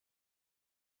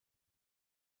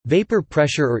Vapor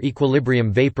pressure or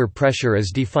equilibrium. Vapor pressure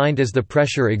is defined as the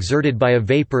pressure exerted by a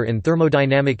vapor in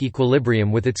thermodynamic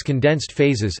equilibrium with its condensed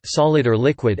phases, solid or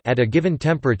liquid, at a given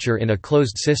temperature in a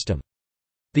closed system.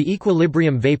 The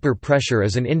equilibrium vapor pressure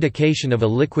is an indication of a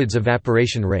liquid's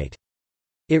evaporation rate.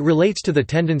 It relates to the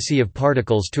tendency of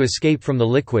particles to escape from the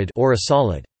liquid or a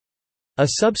solid. A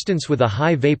substance with a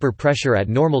high vapor pressure at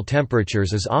normal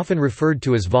temperatures is often referred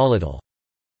to as volatile.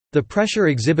 The pressure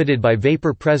exhibited by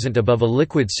vapor present above a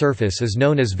liquid surface is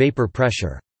known as vapor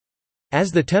pressure.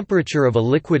 As the temperature of a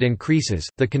liquid increases,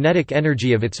 the kinetic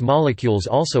energy of its molecules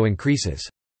also increases.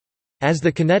 As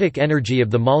the kinetic energy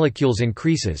of the molecules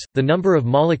increases, the number of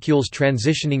molecules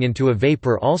transitioning into a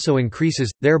vapor also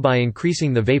increases, thereby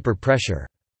increasing the vapor pressure.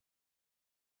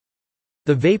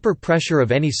 The vapor pressure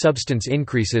of any substance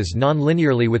increases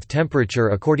non-linearly with temperature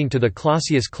according to the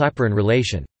Clausius-Clapeyron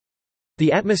relation.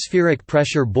 The atmospheric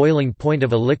pressure boiling point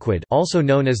of a liquid, also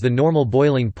known as the normal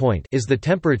boiling point, is the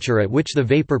temperature at which the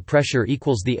vapor pressure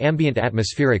equals the ambient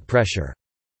atmospheric pressure.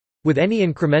 With any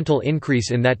incremental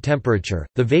increase in that temperature,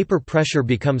 the vapor pressure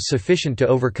becomes sufficient to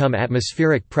overcome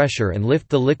atmospheric pressure and lift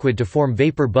the liquid to form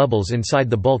vapor bubbles inside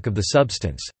the bulk of the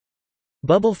substance.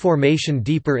 Bubble formation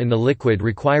deeper in the liquid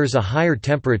requires a higher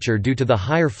temperature due to the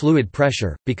higher fluid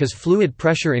pressure, because fluid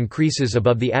pressure increases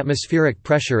above the atmospheric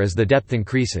pressure as the depth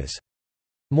increases.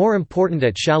 More important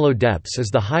at shallow depths is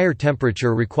the higher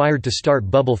temperature required to start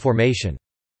bubble formation.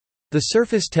 The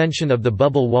surface tension of the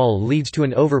bubble wall leads to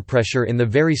an overpressure in the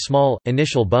very small,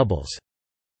 initial bubbles.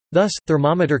 Thus,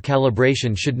 thermometer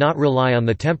calibration should not rely on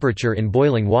the temperature in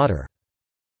boiling water.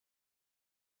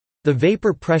 The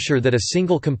vapor pressure that a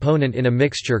single component in a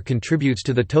mixture contributes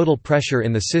to the total pressure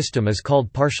in the system is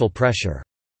called partial pressure.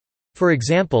 For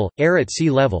example, air at sea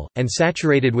level, and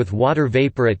saturated with water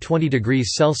vapor at 20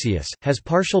 degrees Celsius, has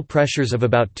partial pressures of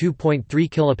about 2.3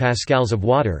 kPa of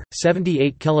water,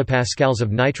 78 kPa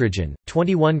of nitrogen,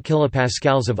 21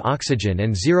 kPa of oxygen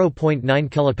and 0.9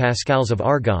 kPa of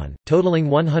argon, totaling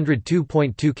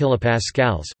 102.2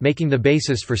 kPa, making the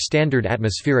basis for standard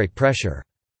atmospheric pressure.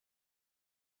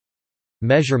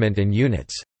 Measurement and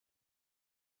units.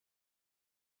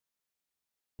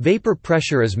 Vapor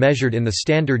pressure is measured in the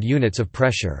standard units of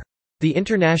pressure. The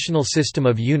International System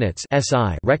of Units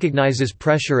 (SI) recognizes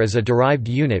pressure as a derived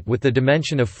unit with the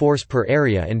dimension of force per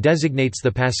area and designates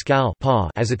the pascal (pa)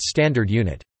 as its standard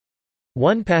unit.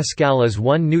 1 pascal is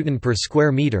 1 newton per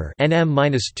square meter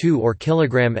 (nm-2) or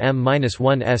kilogram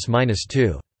m-1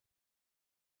 s-2.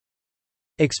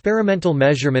 Experimental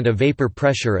measurement of vapor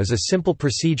pressure is a simple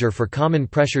procedure for common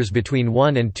pressures between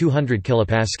 1 and 200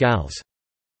 kilopascals.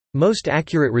 Most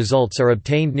accurate results are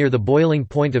obtained near the boiling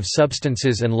point of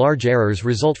substances and large errors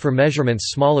result for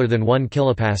measurements smaller than 1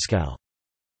 kilopascal.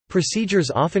 Procedures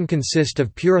often consist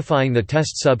of purifying the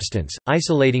test substance,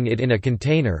 isolating it in a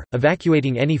container,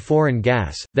 evacuating any foreign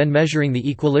gas, then measuring the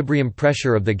equilibrium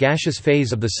pressure of the gaseous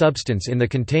phase of the substance in the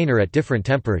container at different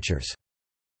temperatures.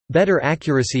 Better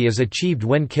accuracy is achieved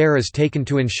when care is taken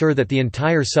to ensure that the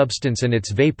entire substance and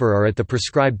its vapor are at the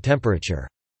prescribed temperature.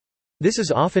 This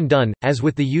is often done, as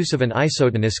with the use of an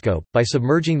isotoniscope, by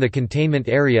submerging the containment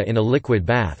area in a liquid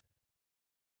bath.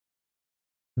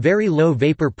 Very low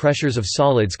vapor pressures of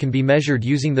solids can be measured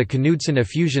using the Knudsen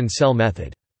effusion cell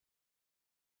method.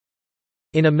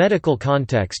 In a medical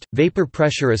context, vapor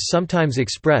pressure is sometimes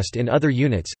expressed in other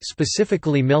units,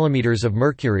 specifically millimeters of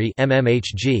mercury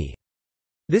 (mmHg).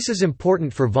 This is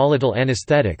important for volatile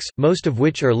anesthetics, most of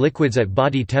which are liquids at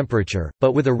body temperature,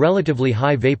 but with a relatively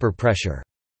high vapor pressure.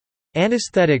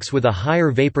 Anesthetics with a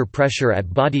higher vapor pressure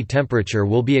at body temperature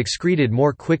will be excreted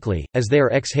more quickly, as they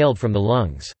are exhaled from the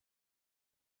lungs.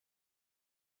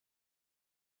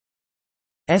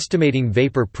 Estimating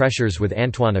vapor pressures with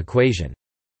Antoine equation.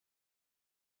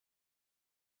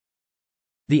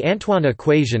 The Antoine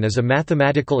equation is a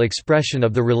mathematical expression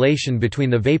of the relation between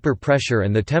the vapor pressure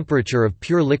and the temperature of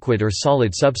pure liquid or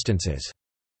solid substances.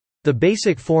 The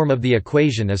basic form of the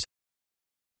equation is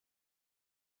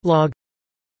log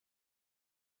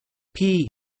P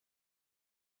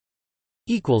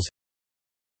equals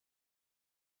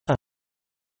A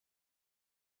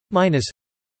minus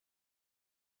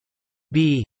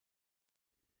B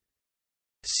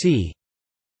C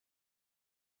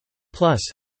plus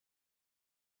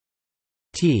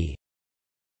T.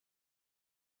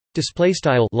 Display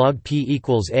style log P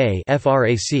equals A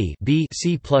frac B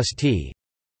C plus T,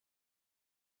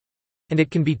 and it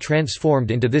can be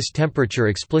transformed into this temperature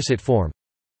explicit form.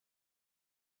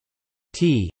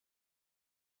 T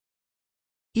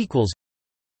equals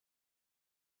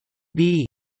B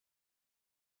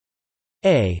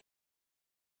A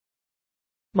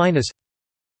minus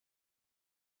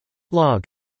log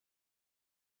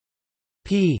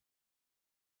P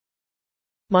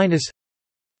minus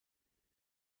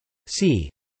C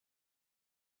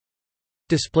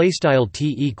display style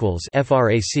T equals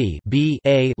frac B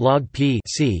A log P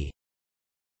C,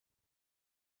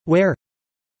 where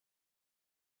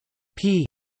P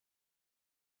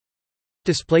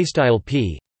display style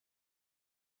P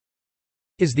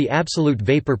is the absolute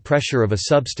vapor pressure of a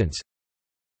substance.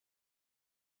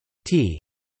 T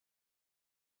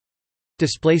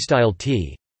display style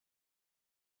T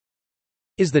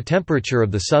is the temperature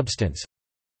of the substance.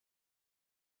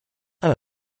 A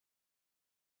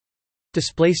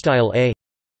display style A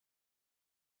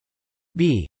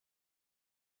B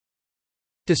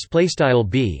display style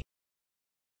B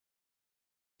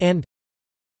and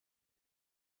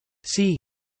C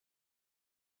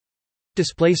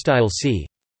display style C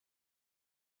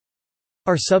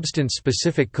are substance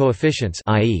specific coefficients,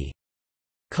 i.e.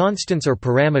 constants or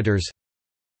parameters.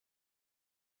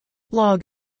 Log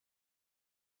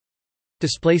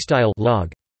display style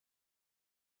log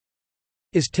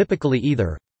is typically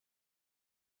either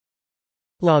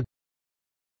log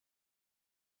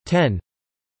 10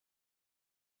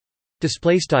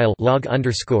 display style log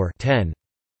underscore 10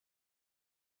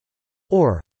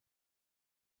 or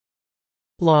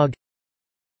log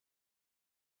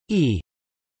E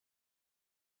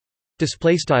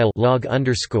display style log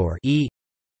underscore E.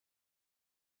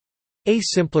 A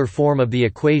simpler form of the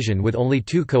equation with only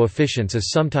two coefficients is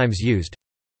sometimes used.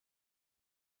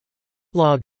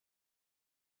 Log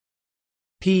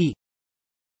P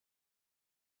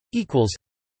equals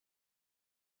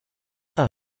A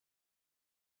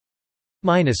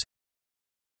minus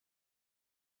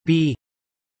B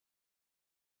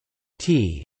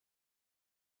T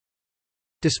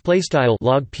display style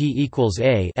log P equals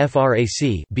A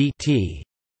frac B T,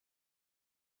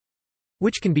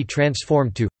 which can be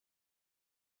transformed to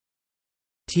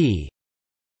T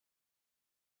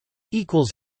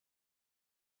equals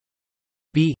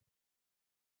B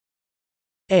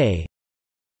A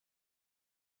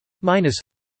minus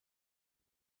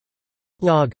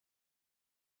log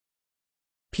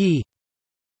P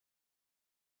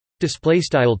display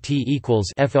style T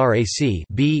equals frac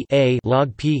B A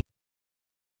log P.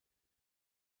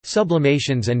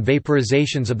 Sublimations and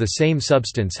vaporizations of the same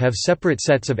substance have separate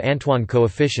sets of Antoine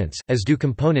coefficients, as do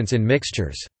components in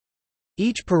mixtures.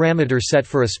 Each parameter set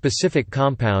for a specific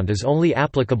compound is only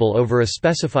applicable over a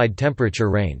specified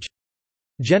temperature range.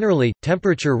 Generally,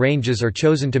 temperature ranges are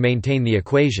chosen to maintain the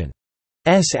equation's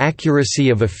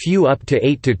accuracy of a few up to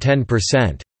 8 to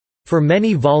 10%. For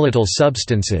many volatile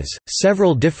substances,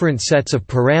 several different sets of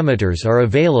parameters are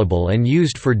available and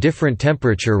used for different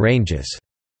temperature ranges.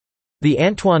 The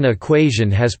Antoine equation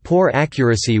has poor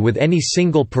accuracy with any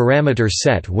single parameter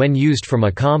set when used from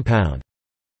a compound's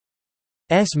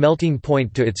melting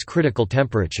point to its critical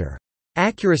temperature.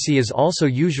 Accuracy is also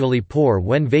usually poor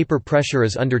when vapor pressure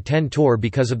is under 10 torr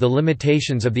because of the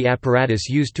limitations of the apparatus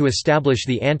used to establish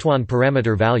the Antoine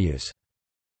parameter values.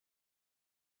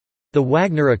 The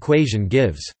Wagner equation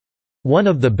gives one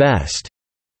of the best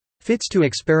fits to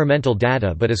experimental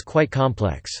data but is quite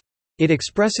complex. It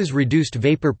expresses reduced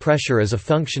vapor pressure as a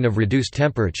function of reduced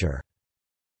temperature.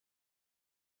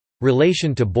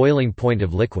 Relation to boiling point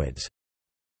of liquids.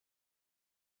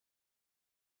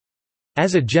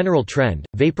 As a general trend,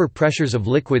 vapor pressures of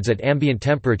liquids at ambient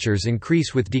temperatures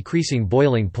increase with decreasing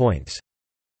boiling points.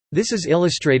 This is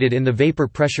illustrated in the vapor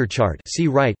pressure chart, see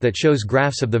right, that shows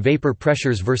graphs of the vapor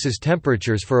pressures versus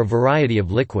temperatures for a variety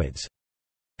of liquids.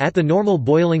 At the normal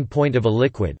boiling point of a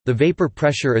liquid, the vapor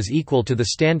pressure is equal to the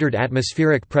standard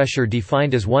atmospheric pressure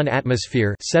defined as 1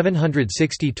 atmosphere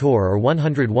 760 torr or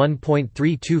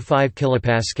 101.325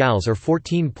 kilopascals or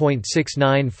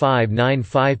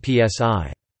 14.69595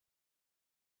 psi.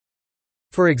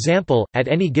 For example, at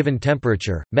any given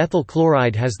temperature, methyl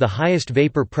chloride has the highest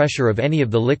vapor pressure of any of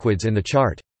the liquids in the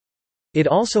chart. It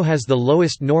also has the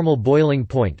lowest normal boiling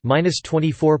point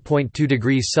 -24.2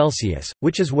 degrees Celsius,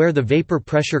 which is where the vapor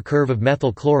pressure curve of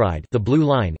methyl chloride, the blue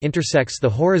line, intersects the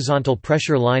horizontal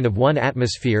pressure line of 1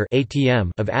 atmosphere (atm)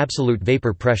 of absolute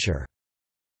vapor pressure.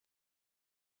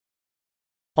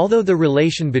 Although the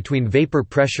relation between vapor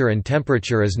pressure and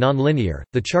temperature is nonlinear,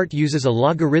 the chart uses a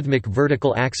logarithmic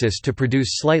vertical axis to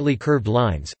produce slightly curved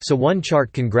lines, so one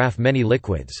chart can graph many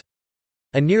liquids.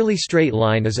 A nearly straight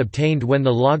line is obtained when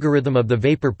the logarithm of the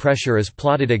vapor pressure is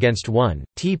plotted against 1,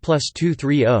 T plus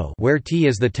 230, where T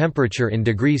is the temperature in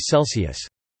degrees Celsius.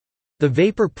 The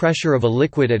vapor pressure of a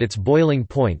liquid at its boiling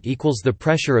point equals the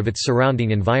pressure of its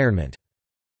surrounding environment.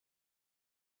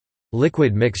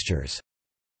 Liquid mixtures.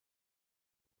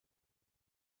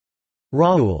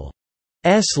 Raoul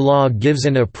law gives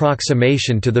an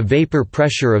approximation to the vapor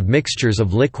pressure of mixtures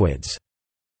of liquids.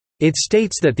 It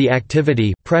states that the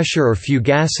activity pressure or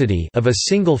fugacity of a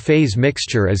single-phase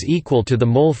mixture is equal to the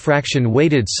mole fraction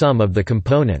weighted sum of the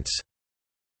components.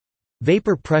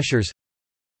 Vapor pressures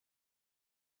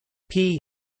P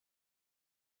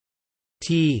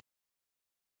T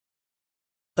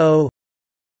O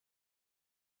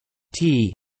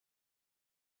T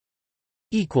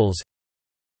equals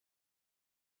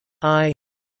I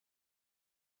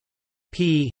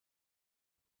P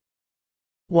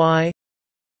Y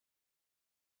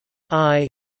I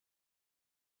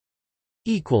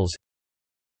equals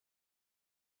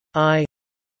I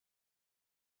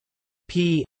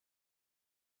P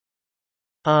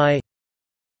I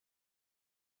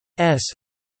S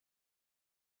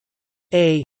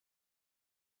A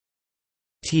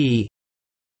T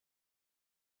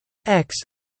X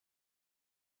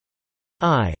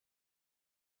I.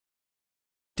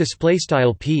 Display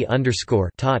style p underscore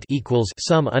tot equals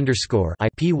sum underscore I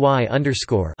p y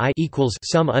underscore I equals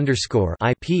sum underscore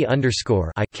I p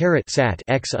underscore I caret sat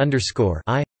x underscore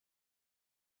I,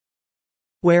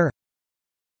 where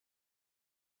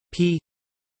p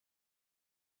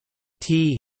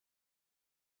t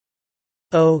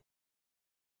o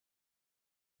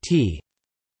t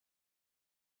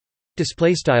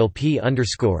display style p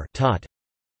underscore tot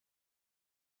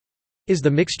is the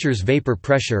mixture's vapor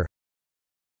pressure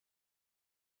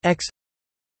x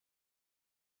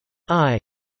I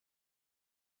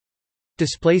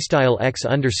display style x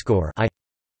underscore I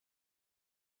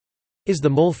is the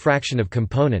mole fraction of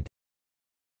component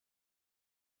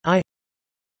I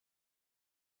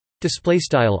display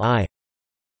style I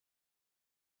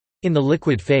in the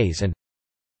liquid phase, and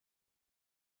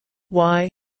y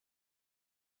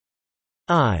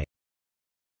I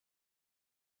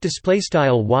display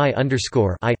style y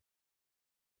underscore I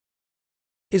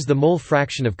is the mole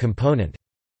fraction of component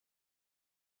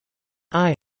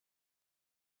I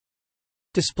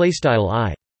display style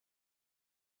I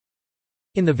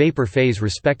in the vapor phase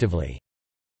respectively.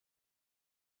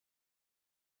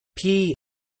 P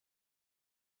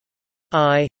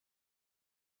I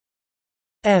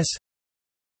S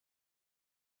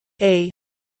A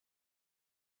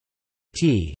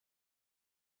T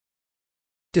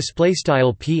display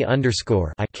style p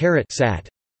underscore I caret sat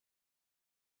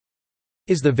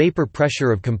is the vapor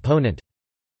pressure of component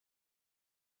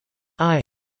I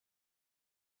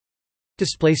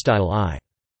display style I.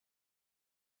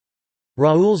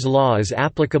 Raoult's law is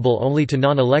applicable only to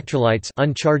non-electrolytes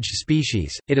uncharged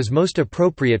species. It is most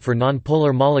appropriate for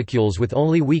non-polar molecules with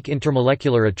only weak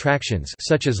intermolecular attractions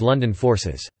such as London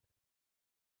forces.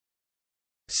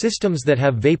 Systems that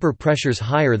have vapor pressures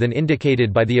higher than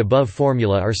indicated by the above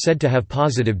formula are said to have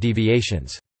positive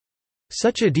deviations.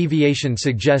 Such a deviation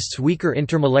suggests weaker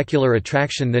intermolecular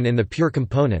attraction than in the pure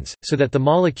components, so that the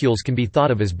molecules can be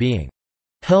thought of as being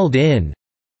held in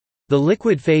the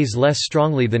liquid phase less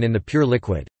strongly than in the pure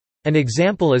liquid. An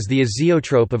example is the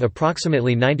azeotrope of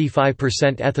approximately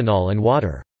 95% ethanol and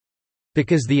water.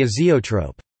 Because the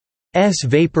azeotrope's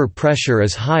vapor pressure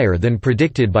is higher than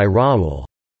predicted by Raoult's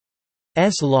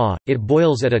law, it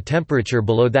boils at a temperature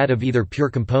below that of either pure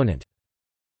component.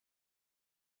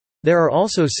 There are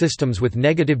also systems with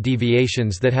negative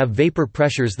deviations that have vapor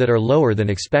pressures that are lower than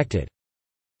expected.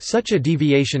 Such a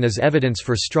deviation is evidence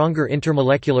for stronger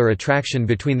intermolecular attraction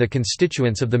between the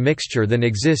constituents of the mixture than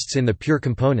exists in the pure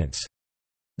components.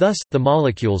 Thus, the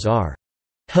molecules are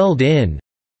held in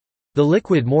the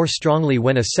liquid more strongly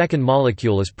when a second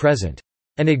molecule is present.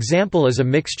 An example is a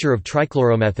mixture of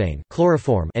trichloromethane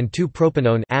chloroform and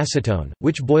 2-propanone acetone,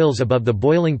 which boils above the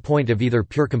boiling point of either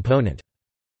pure component.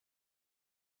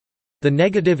 The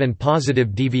negative and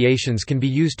positive deviations can be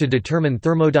used to determine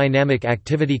thermodynamic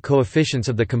activity coefficients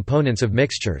of the components of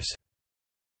mixtures.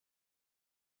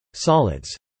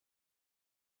 Solids.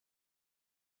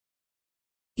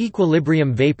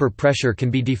 Equilibrium vapor pressure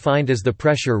can be defined as the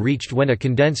pressure reached when a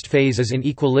condensed phase is in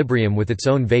equilibrium with its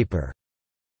own vapor.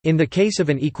 In the case of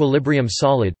an equilibrium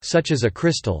solid, such as a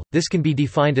crystal, this can be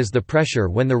defined as the pressure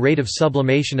when the rate of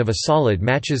sublimation of a solid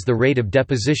matches the rate of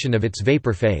deposition of its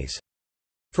vapor phase.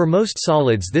 For most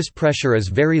solids this pressure is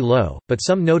very low, but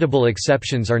some notable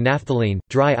exceptions are naphthalene,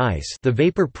 dry ice. The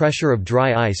vapor pressure of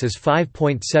dry ice is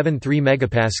 5.73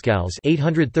 megapascals,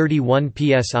 831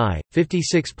 psi,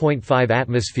 56.5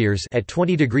 atmospheres at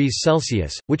 20 degrees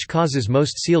Celsius, which causes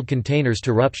most sealed containers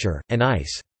to rupture, and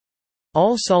ice.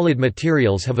 All solid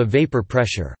materials have a vapor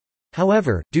pressure.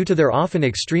 However, due to their often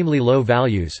extremely low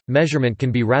values, measurement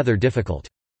can be rather difficult.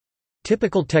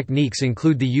 Typical techniques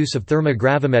include the use of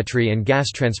thermogravimetry and gas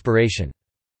transpiration.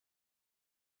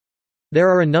 There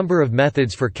are a number of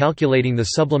methods for calculating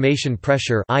the sublimation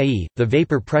pressure, i.e., the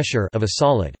vapor pressure of a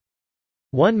solid.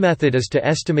 One method is to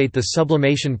estimate the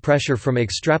sublimation pressure from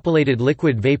extrapolated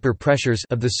liquid vapor pressures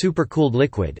of the supercooled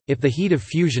liquid, if the heat of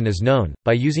fusion is known,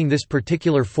 by using this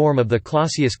particular form of the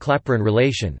Clausius-Clapeyron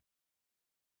relation.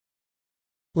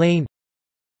 Lane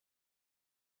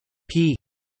P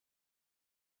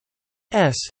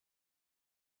S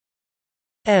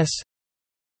S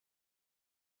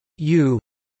U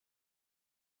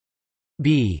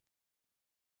B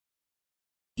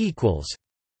equals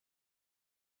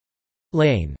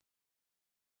lane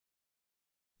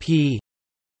P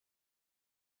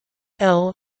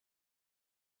L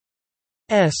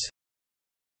S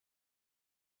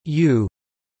U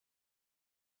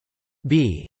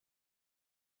B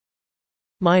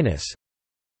minus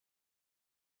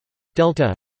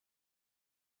delta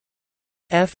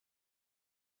F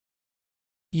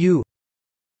U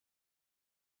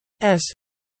S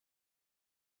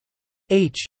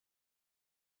H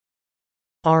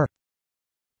R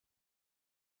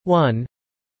 1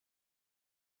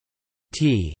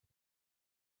 T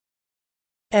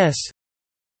S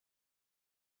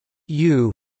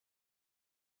U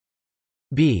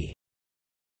B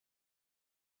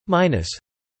minus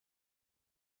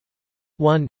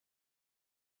 1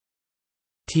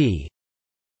 T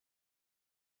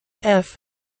F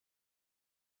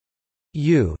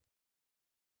U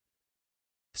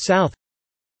South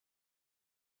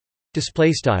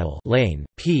display style lane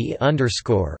P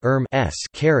underscore s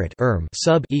caret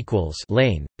sub equals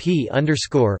lane P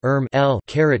underscore L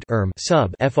caret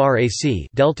sub frac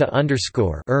delta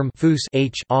underscore fus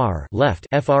H R left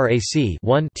frac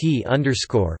 1 T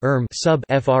underscore sub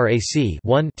frac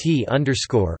 1 T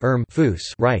underscore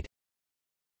fus right,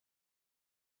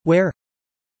 where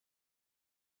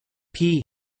P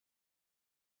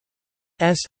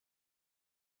S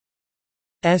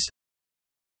S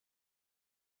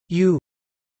U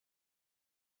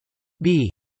B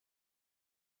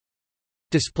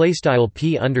display style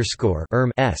P underscore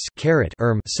s caret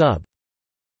sub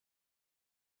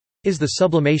is the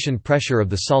sublimation pressure of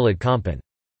the solid component.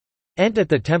 And at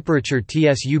the temperature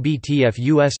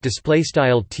TSUB/TFUS display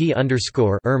style T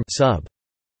underscore sub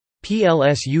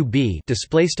PLSUB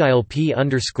display style P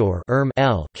underscore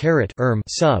L caret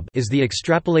sub is the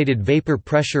extrapolated vapor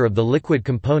pressure of the liquid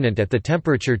component at the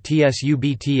temperature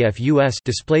TSUB/TFUS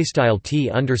display style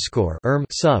T underscore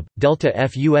sub delta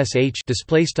FUSH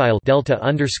display style delta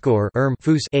underscore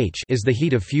fus H is the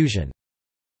heat of fusion.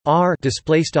 R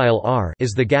display style R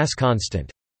is the gas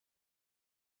constant.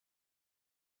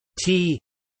 T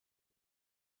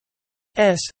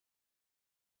S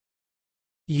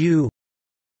U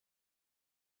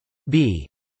B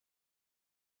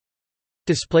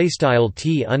display style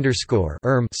T underscore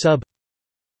sub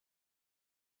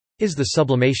is the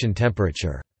sublimation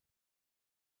temperature.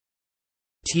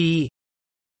 T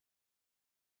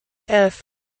F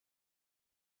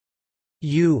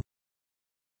U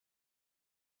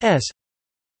S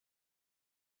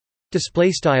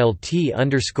display style T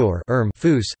underscore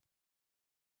fus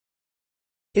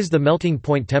is the melting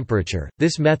point temperature.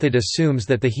 This method assumes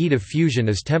that the heat of fusion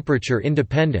is temperature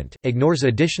independent, ignores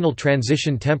additional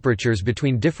transition temperatures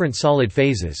between different solid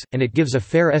phases, and it gives a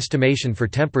fair estimation for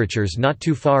temperatures not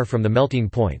too far from the melting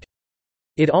point.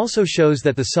 It also shows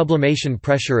that the sublimation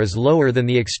pressure is lower than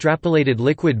the extrapolated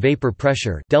liquid vapor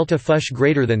pressure delta FUSH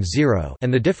greater than 0,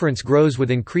 and the difference grows with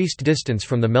increased distance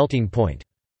from the melting point.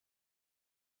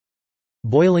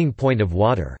 Boiling point of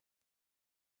water.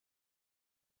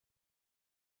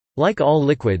 Like all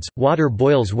liquids, water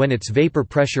boils when its vapor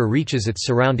pressure reaches its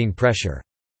surrounding pressure.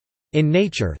 In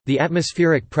nature, the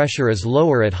atmospheric pressure is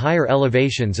lower at higher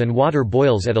elevations and water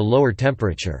boils at a lower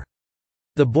temperature.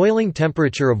 The boiling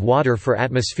temperature of water for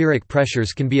atmospheric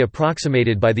pressures can be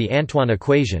approximated by the Antoine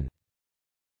equation.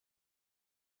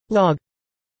 Log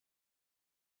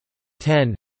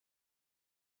 10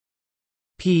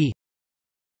 P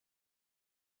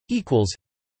equals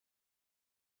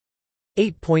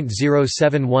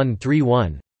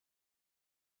 8.07131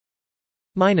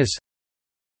 minus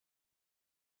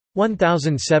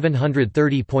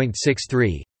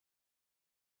 1730.63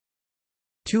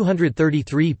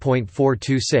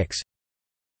 233.426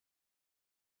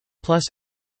 plus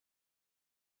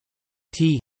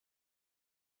T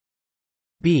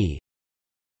B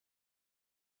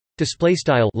display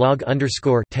style log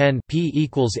underscore 10 P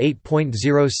equals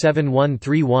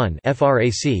 8.07131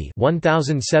 frac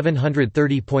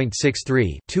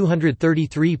 1730.63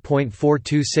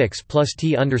 233.426 plus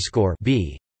T underscore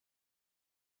B,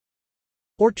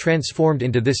 or transformed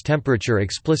into this temperature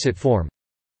explicit form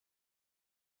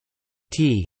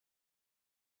T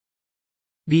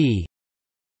B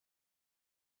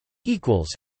equals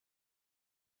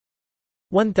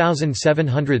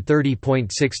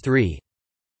 1730.63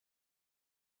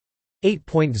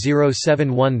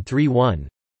 8.07131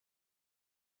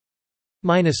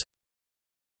 minus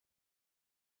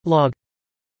log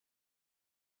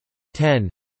 10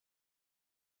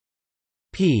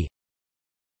 p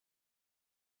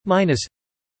minus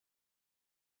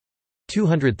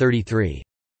 233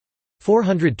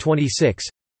 426.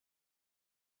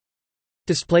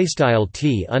 Display style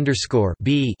T underscore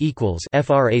B equals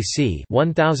frac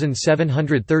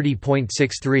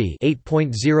 1730.63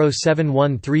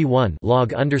 8.07131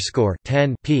 log underscore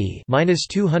 10 P minus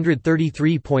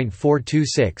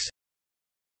 233.426,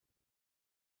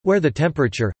 where the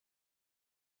temperature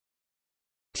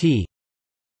T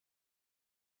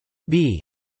B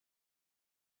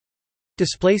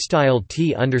display style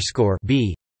T underscore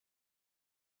B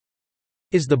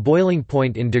is the boiling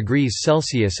point in degrees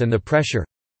Celsius, and the pressure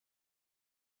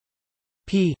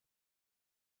P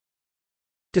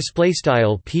display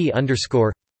style P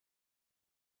underscore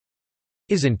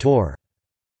is in torr.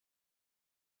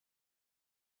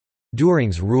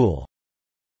 Düring's rule.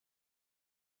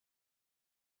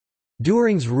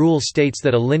 Düring's rule states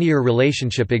that a linear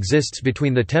relationship exists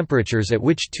between the temperatures at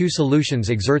which two solutions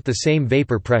exert the same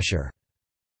vapor pressure.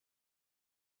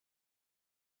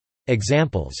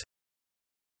 Examples.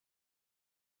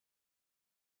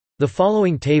 The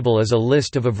following table is a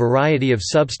list of a variety of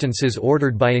substances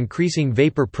ordered by increasing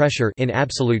vapor pressure in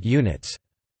absolute units.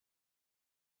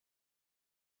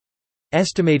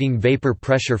 Estimating vapor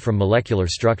pressure from molecular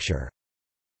structure.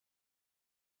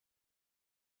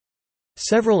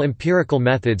 Several empirical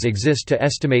methods exist to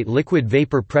estimate liquid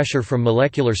vapor pressure from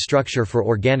molecular structure for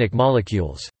organic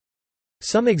molecules.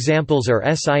 Some examples are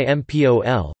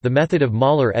SIMPOL, the method of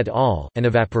Mahler et al., and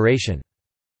evaporation.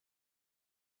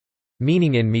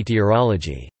 Meaning in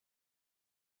meteorology.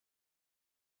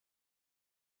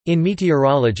 In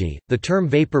meteorology, the term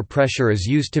vapor pressure is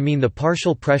used to mean the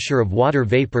partial pressure of water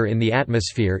vapor in the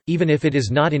atmosphere, even if it is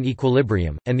not in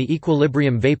equilibrium, and the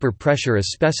equilibrium vapor pressure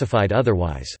is specified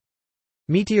otherwise.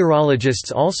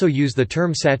 Meteorologists also use the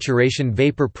term saturation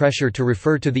vapor pressure to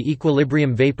refer to the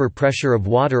equilibrium vapor pressure of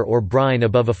water or brine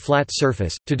above a flat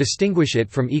surface, to distinguish it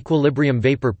from equilibrium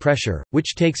vapor pressure,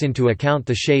 which takes into account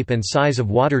the shape and size of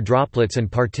water droplets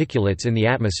and particulates in the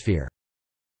atmosphere.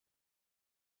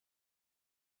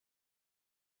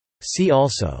 See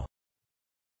also: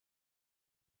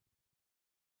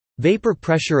 vapor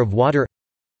pressure of water,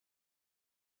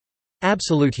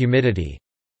 absolute humidity,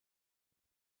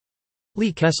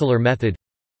 Lee-Kessler method,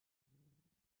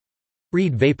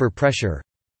 Reid vapor pressure,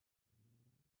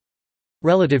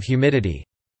 relative humidity,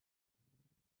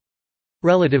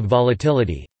 relative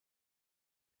volatility,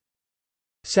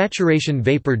 saturation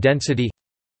vapor density,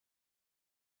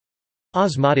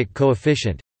 osmotic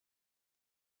coefficient,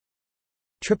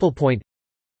 triple point,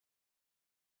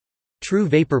 true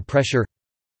vapor pressure,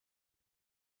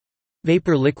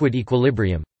 vapor-liquid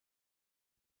equilibrium,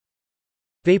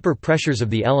 vapor pressures of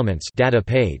the elements data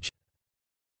page.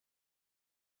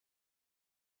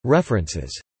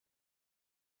 References.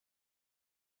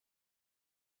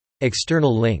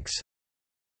 External links.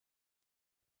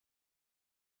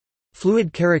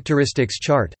 Fluid characteristics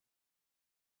chart,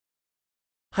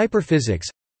 Hyperphysics,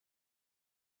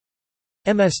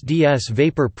 MSDS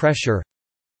vapor pressure,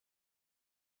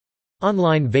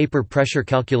 Online vapor pressure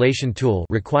calculation tool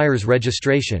requires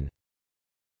registration,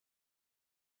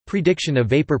 Prediction of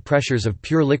vapor pressures of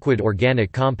pure liquid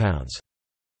organic compounds.